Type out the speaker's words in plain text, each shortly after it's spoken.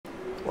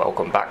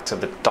Welcome back to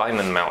the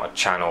Diamond Melter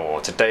channel.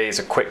 Today is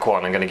a quick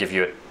one. I'm going to give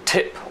you a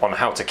tip on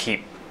how to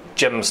keep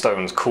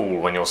gemstones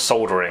cool when you're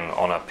soldering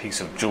on a piece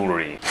of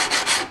jewellery.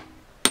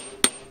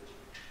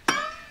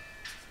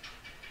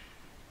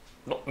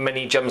 Not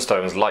many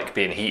gemstones like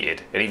being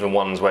heated, and even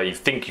ones where you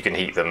think you can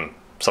heat them,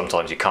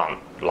 sometimes you can't.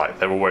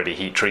 Like, they're already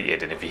heat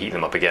treated, and if you heat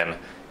them up again,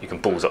 you can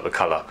balls up the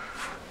colour.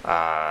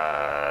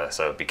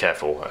 So be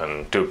careful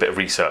and do a bit of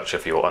research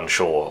if you're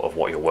unsure of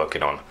what you're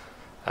working on.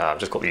 I've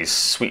just got these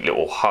sweet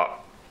little heart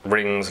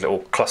rings, little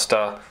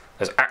cluster.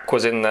 There's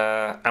aquas in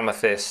there,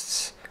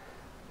 amethysts,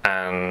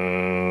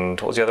 and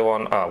what was the other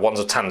one?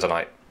 One's a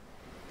tanzanite.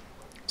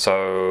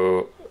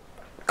 So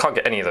can't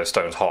get any of those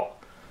stones hot.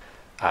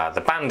 The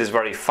band is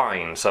very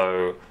fine,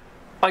 so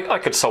I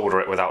could solder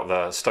it without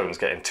the stones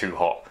getting too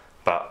hot,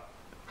 but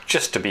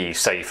just to be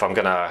safe, I'm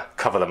gonna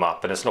cover them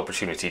up, and it's an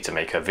opportunity to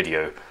make a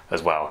video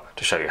as well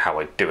to show you how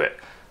I do it.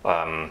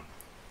 I've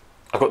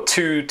got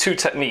two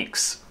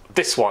techniques.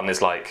 This one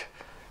is like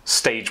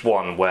stage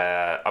one,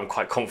 where I'm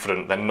quite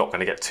confident they're not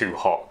going to get too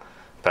hot,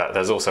 but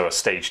there's also a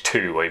stage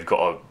two where you've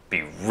got to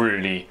be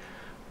really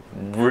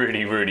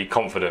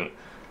confident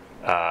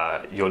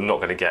you're not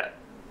going to get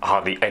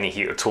hardly any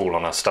heat at all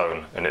on a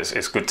stone, and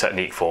it's good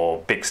technique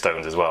for big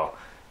stones as well.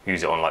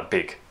 Use it on like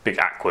big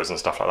aquas and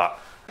stuff like that.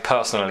 I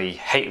personally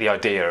hate the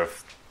idea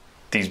of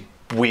these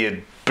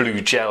weird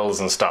blue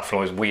gels and stuff, and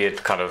all these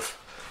weird kind of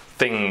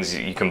things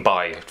you can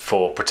buy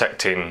for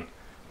protecting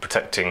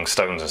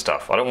stones and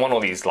stuff. I don't want all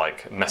these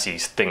like messy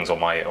things on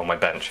my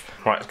bench.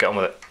 Right, let's get on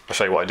with it. I'll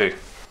show you what I do.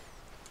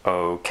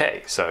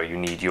 Okay, so you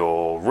need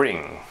your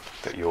ring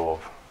that you're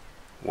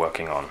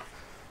working on.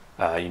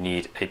 You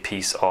need a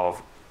piece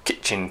of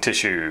kitchen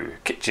tissue,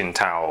 kitchen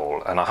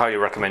towel, and I highly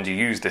recommend you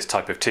use this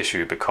type of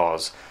tissue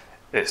because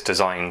it's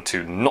designed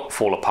to not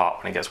fall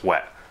apart when it gets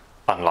wet,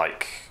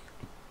 unlike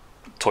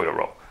toilet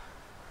roll.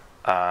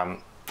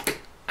 And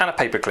a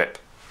paper clip,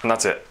 and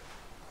that's it.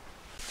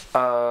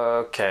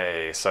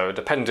 Okay, so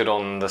depending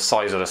on the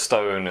size of the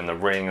stone and the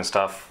ring and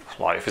stuff,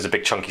 like if it's a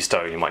big chunky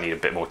stone you might need a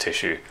bit more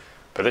tissue,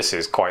 but this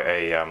is quite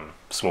a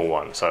small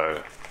one,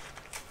 so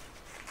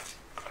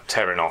I'm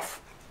tearing off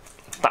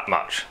that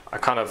much, a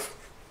kind of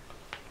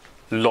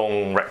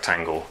long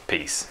rectangle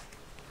piece.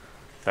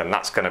 Then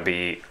that's going to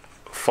be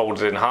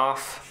folded in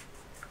half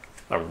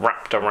and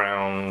wrapped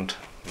around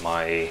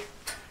my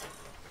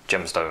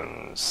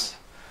gemstones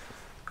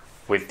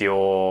with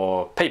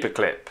your paper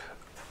clip.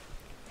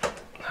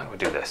 How do we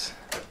do this?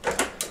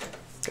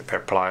 Get a pair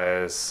of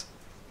pliers.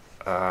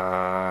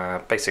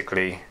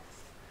 Basically,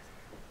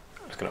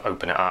 I'm just going to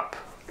open it up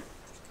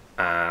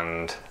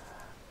and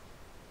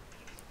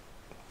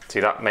see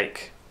that,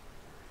 make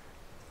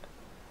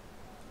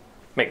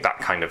that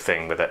kind of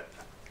thing with it.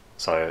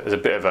 So there's a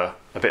bit of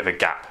a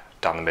gap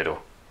down the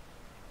middle.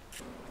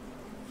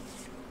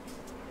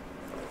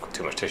 Got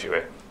too much tissue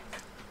here.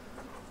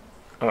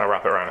 I'm going to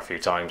wrap it around a few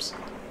times.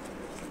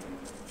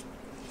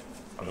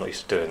 I'm not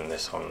used to doing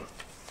this on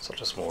such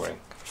a small ring.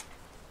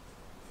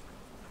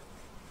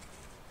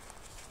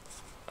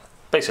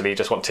 Basically, you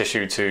just want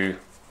tissue to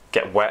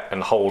get wet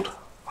and hold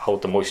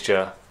the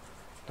moisture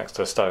next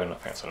to the stone. I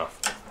think that's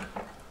enough.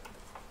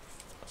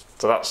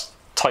 So that's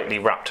tightly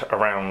wrapped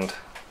around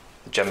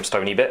the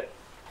gemstoney bit.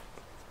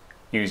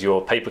 Use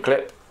your paper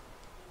clip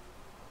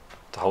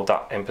to hold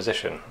that in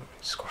position.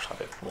 Squash that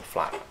a bit more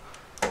flat.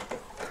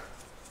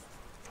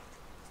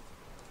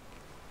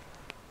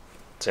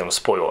 See, I'm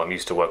spoiled. I'm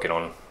used to working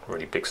on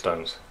really big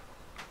stones.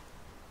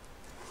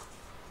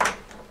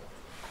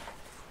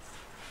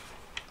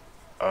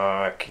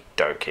 Okie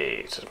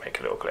dokie, just make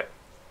a little clip.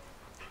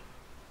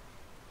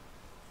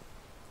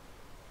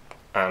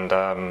 And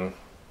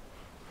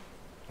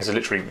this is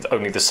literally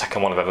only the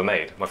second one I've ever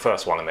made. My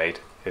first one I made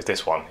is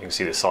this one. You can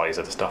see the size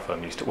of the stuff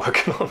I'm used to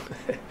working on.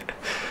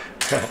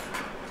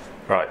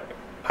 Right,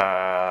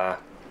 yeah,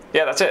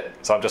 that's it.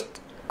 So I've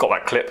just got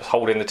that clip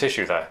holding the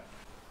tissue there.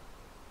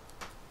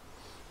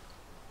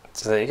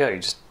 So there you go,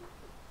 you just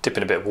dip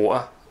in a bit of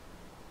water,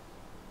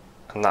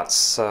 and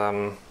that's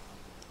going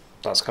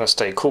to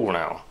stay cool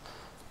now.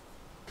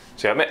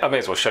 So yeah, I may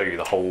as well show you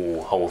the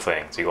whole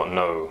thing, so you've got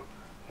no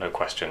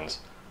questions.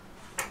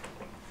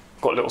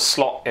 Got a little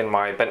slot in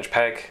my bench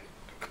peg,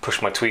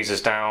 push my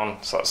tweezers down,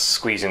 so that's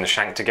squeezing the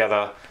shank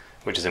together,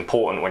 which is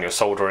important when you're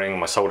soldering.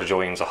 My solder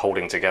joins are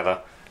holding together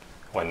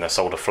when the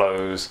solder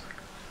flows.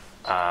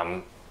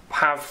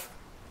 Have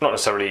not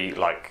necessarily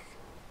like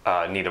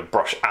need a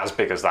brush as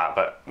big as that,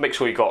 but make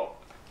sure you got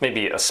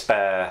maybe a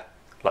spare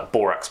like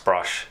borax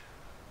brush,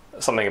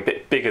 something a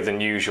bit bigger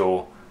than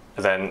usual.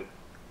 And then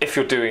if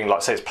you're doing,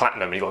 like, say it's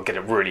platinum, you've got to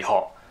get it really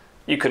hot,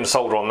 you can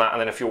solder on that, and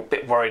then if you're a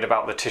bit worried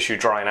about the tissue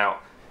drying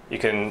out, you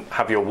can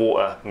have your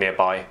water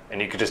nearby and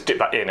you could just dip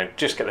that in and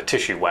just get the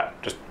tissue wet.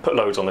 Just put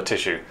loads on the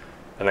tissue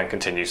and then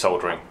continue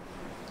soldering.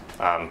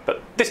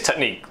 But this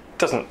technique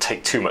doesn't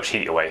take too much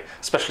heat away,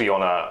 especially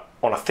on a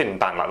thin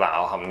band like that.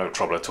 I'll have no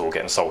trouble at all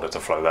getting solder to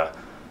flow there.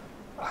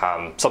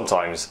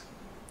 Sometimes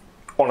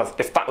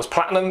if that was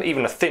platinum,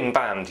 even a thin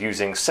band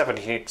using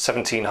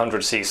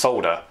 1700C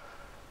solder,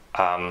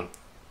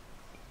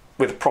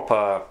 with a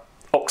proper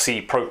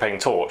oxy propane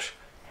torch,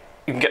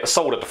 you can get the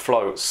solder to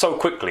flow so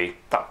quickly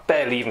that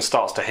barely even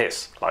starts to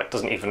hiss. Like, it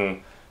doesn't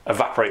even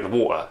evaporate the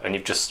water, and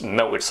you've just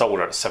melted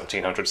solder at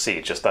 1700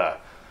 C just there.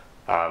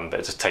 But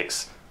it just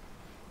takes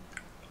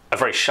a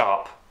very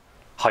sharp,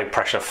 high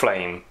pressure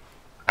flame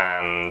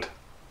and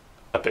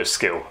a bit of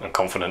skill and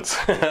confidence,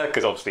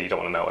 because obviously you don't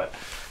want to melt it.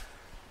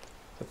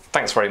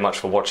 Thanks very much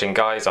for watching,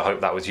 guys. I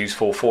hope that was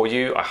useful for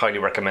you. I highly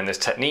recommend this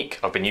technique.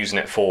 I've been using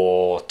it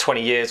for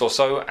 20 years or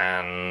so,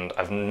 and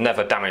I've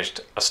never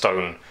damaged a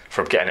stone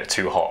from getting it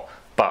too hot.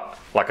 But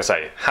like I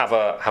say, have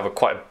a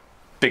quite a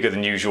bigger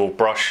than usual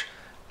brush.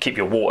 Keep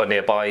your water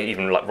nearby,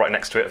 even like right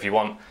next to it if you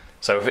want.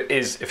 So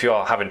if you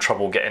are having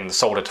trouble getting the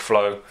solder to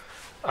flow,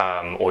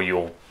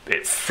 or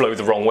it flow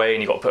the wrong way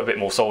and you've got to put a bit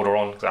more solder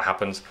on, that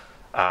happens.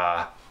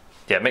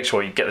 Yeah, make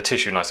sure you get the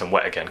tissue nice and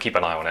wet again. Keep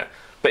an eye on it.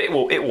 But it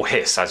will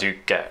hiss as you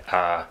get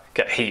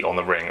heat on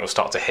the ring. It will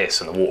start to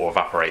hiss and the water will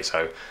evaporate.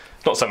 So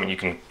it's not something you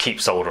can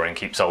keep soldering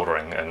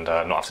and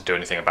not have to do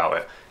anything about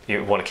it.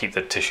 You want to keep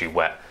the tissue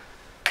wet.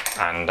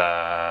 And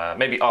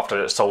maybe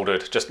after it's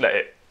soldered, just let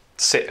it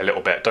sit a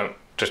little bit. Don't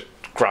just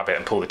grab it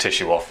and pull the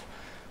tissue off,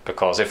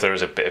 because if there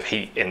is a bit of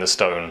heat in the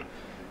stone,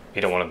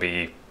 you don't want to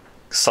be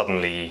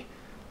suddenly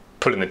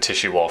pulling the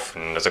tissue off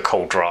and there's a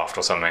cold draft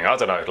or something. I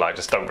don't know, like,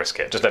 just don't risk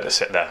it. Just let it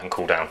sit there and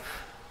cool down.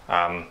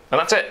 And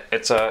that's it.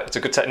 It's a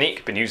good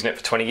technique. Been using it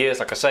for 20 years,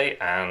 like I say,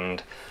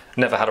 and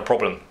never had a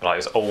problem. Like,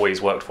 it's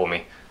always worked for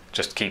me.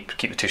 Just keep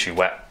the tissue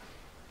wet,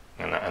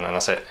 and then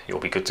that's it. You'll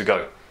be good to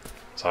go.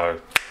 So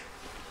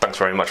thanks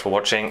very much for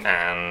watching,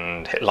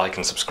 and hit like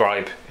and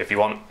subscribe if you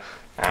want,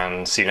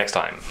 and see you next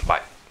time.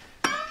 Bye.